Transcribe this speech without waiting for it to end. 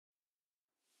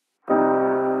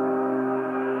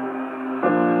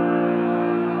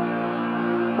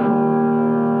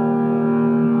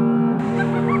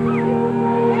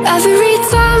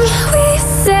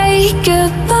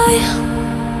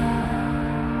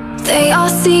they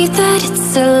all see that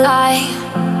it's a lie.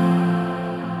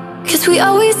 'Cause we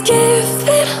always give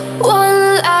it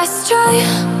one last try.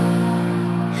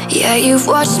 Yeah, you've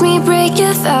watched me break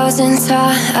 1,000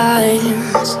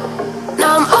 times.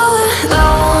 Now I'm all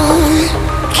alone,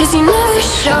 'cause you never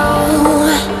show.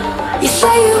 You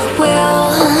say you will,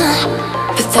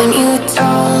 but then you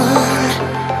don't.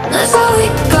 That's how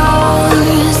it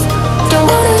goes. Don't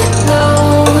wanna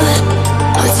know.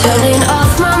 I'm turning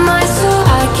off my mind so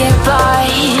I get by.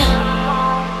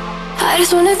 I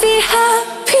just wanna be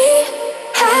happy,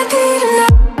 happy tonight.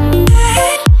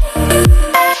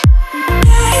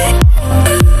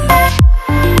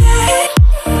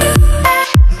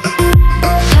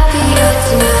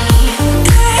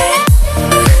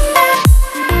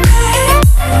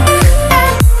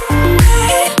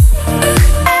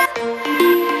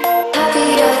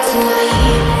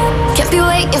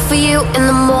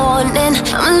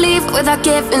 Without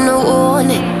giving a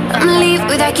warning, I'ma leave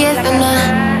without giving a,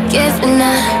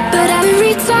 but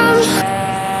every time.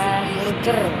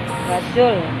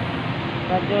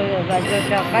 Bajul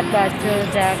coklat, bajul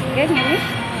daging ini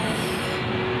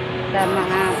sama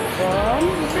abon.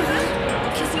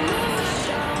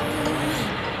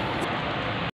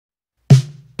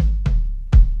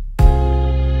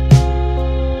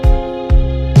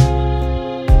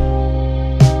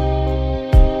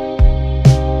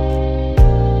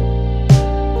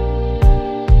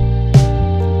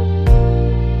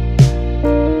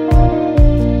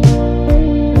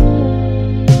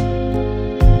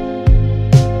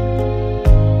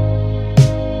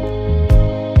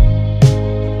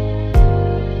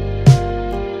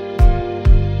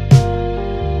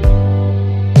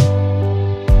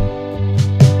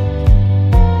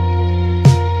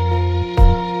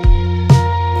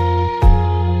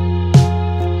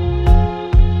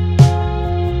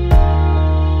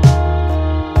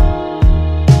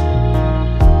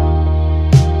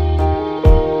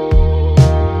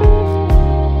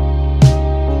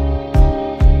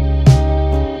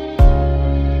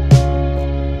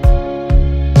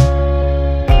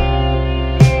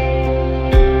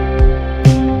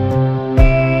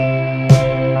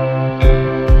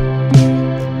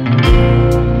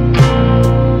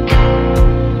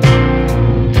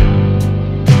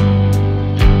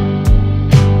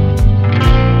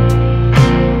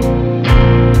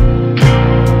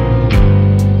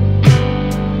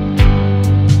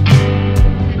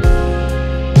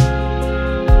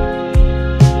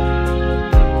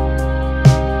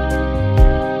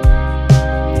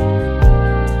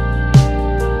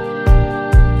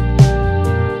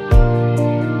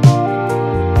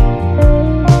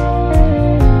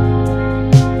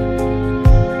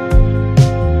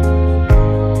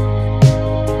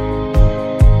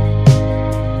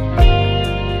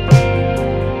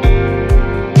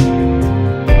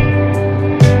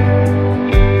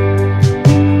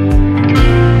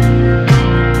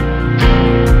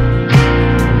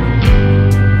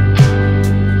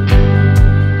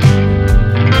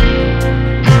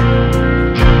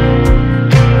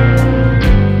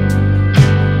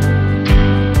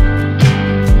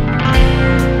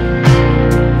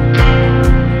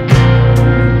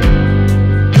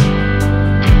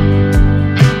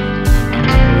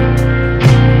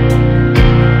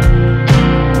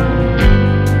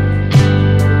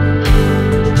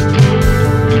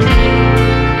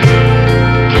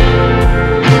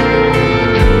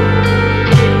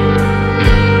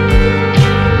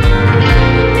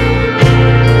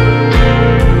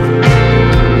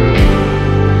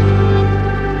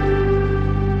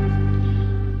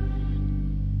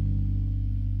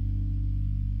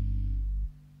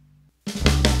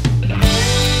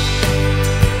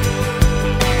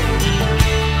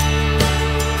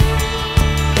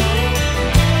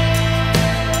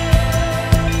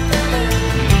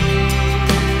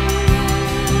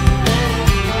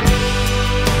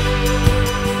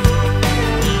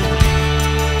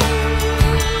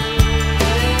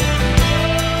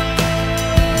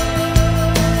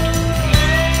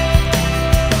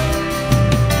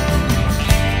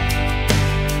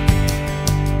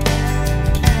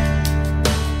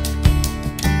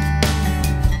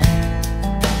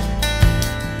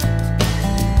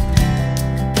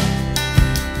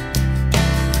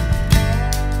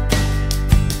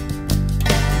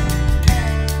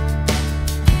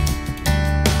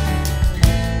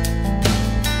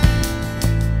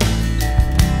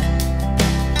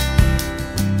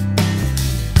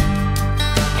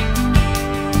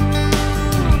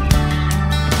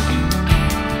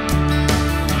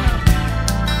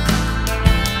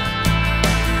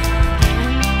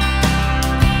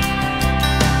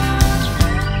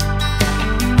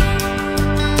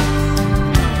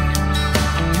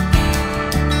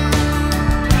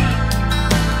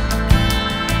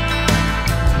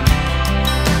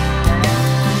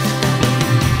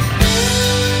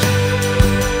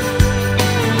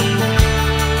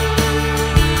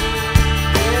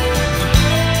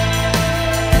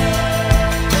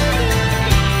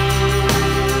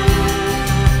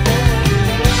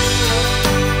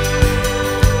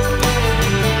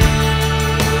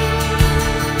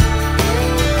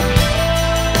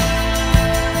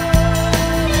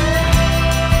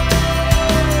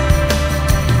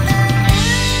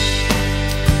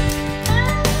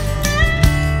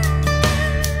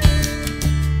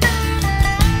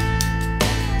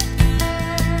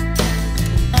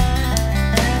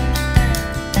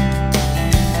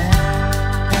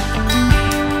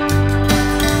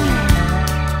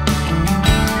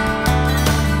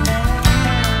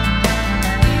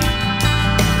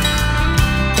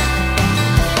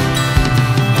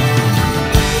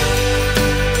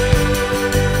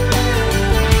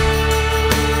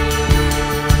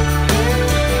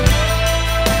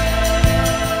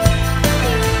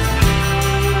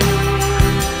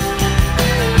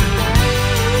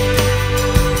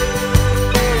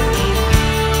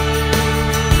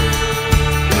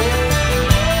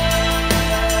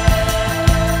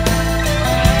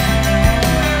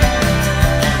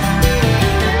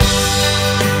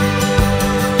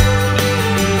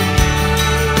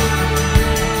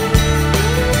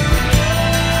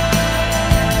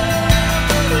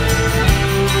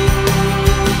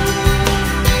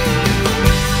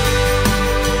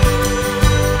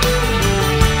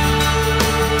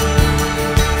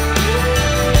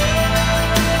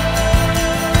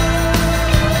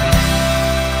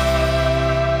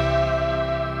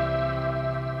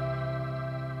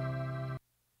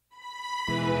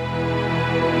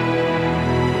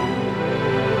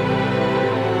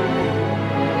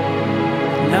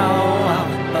 no,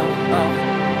 oh, oh, oh.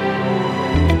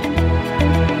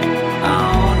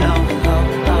 Oh no, oh,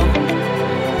 oh.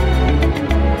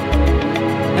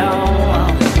 No, oh,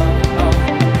 oh, oh.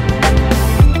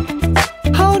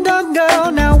 Hold on,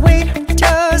 girl, now wait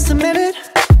just a minute.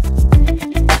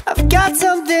 I've got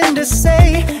something to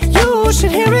say, you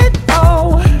should hear it.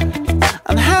 Oh,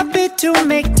 I'm happy to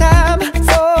make time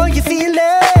for your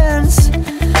feelings,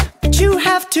 but you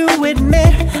have to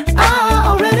admit I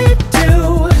already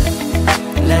do.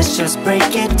 Let's just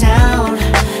break it down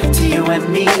to you and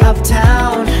me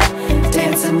uptown,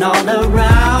 dancing all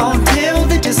around till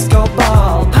the disco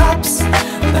ball pops.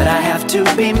 But I have to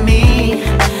be me,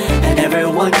 and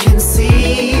everyone can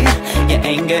see your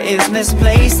anger is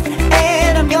misplaced.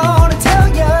 And I'm gonna tell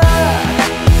ya,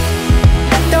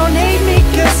 don't hate me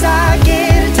cause I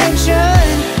get attention.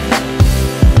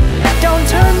 Don't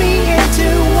turn me into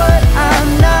what I'm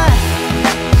not.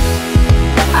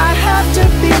 I have to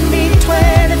be me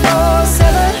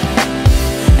 24/7,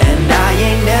 and I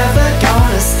ain't never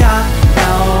gonna stop.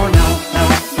 No, no, no,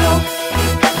 no.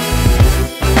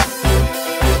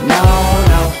 No,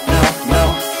 no, no, no.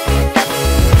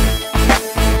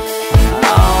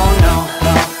 Oh, no,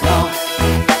 no, no.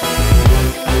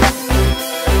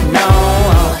 No,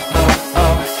 oh, oh,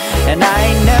 oh. And I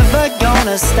ain't never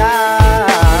gonna stop.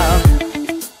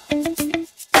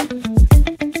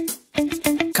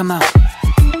 Come on.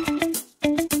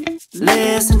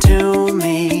 Listen to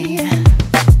me.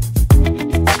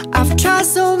 I've tried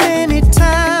so many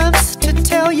times to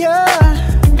tell you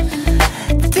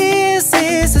this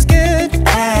is as good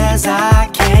as I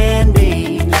can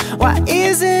be. Why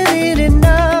isn't it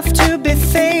enough to be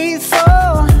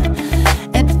faithful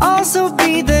and also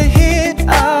be the hit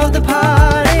of the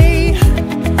party?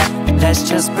 Let's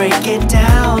just break it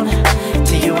down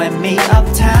to you and me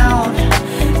uptown,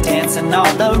 dancing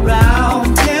all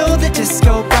around.